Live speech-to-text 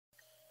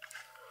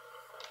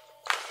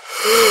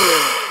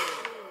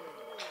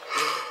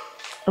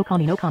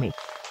Okaminokami.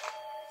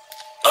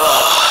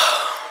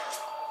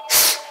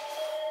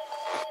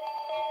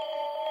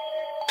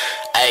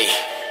 Ay.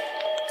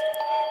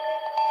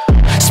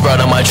 Sprout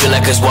on my drill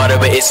like it's water,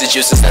 but it's the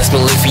juice that's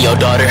been leaving your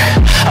daughter.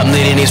 I'm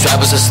leading these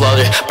rappers to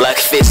slaughter. Black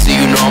fist, so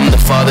you know I'm the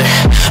father.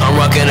 I'm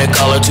rocking a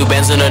collar, 2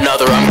 bands in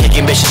another. I'm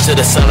kicking bitches to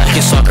the sun like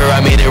it's soccer.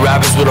 I made it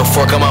rappers with a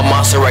fork on my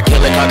monster. I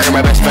kill it, conquer,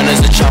 my best friend is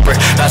a chopper.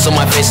 Pass on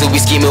my face, so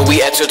we scheming. We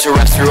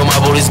extraterrestrial, my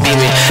boat is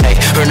beaming. Hey,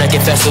 her neck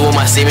infested with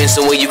my semen.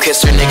 So when you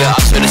kiss her, nigga, I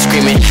swear to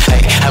screaming.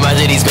 Hey, I'm out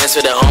of these bands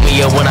for the homie.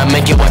 Yeah, when I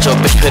make it, watch your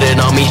bitch put it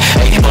on me.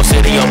 Hey,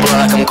 posted in your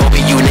blood like I'm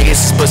Kobe. You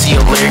niggas is pussy,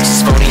 your lyrics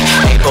is phony.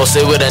 Hey,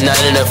 posted with a 9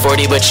 and a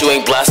 40, but you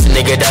ain't blasting,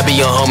 nigga, that be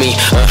your homie.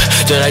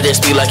 Don't I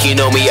just speak like you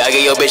know me. I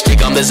get your bitch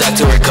think I'm the Zach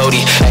to her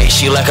Cody. Hey,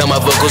 she like how my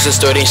vocals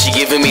distorting. She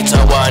giving me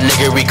time while a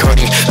nigga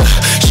recording.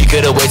 She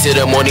could've waited till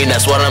the morning.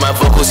 That's why on my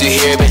vocals you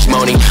hear a bitch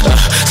moaning.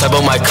 Slap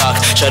on my cock,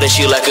 shout that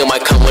she like it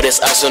might come with this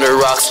ice on the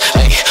rocks.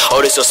 Hey,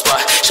 oh this your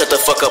spot, shut the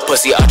fuck up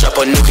pussy. I'll drop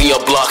a nuke in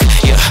your block.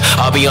 Yeah,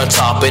 I'll be on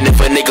top. And if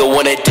a nigga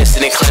want a diss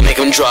and claim,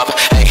 make him drop.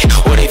 Hey,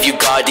 what if you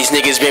God? These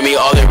niggas bring me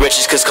all their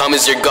riches cause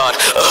comments are God.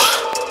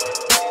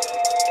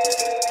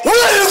 What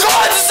are you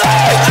going to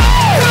say?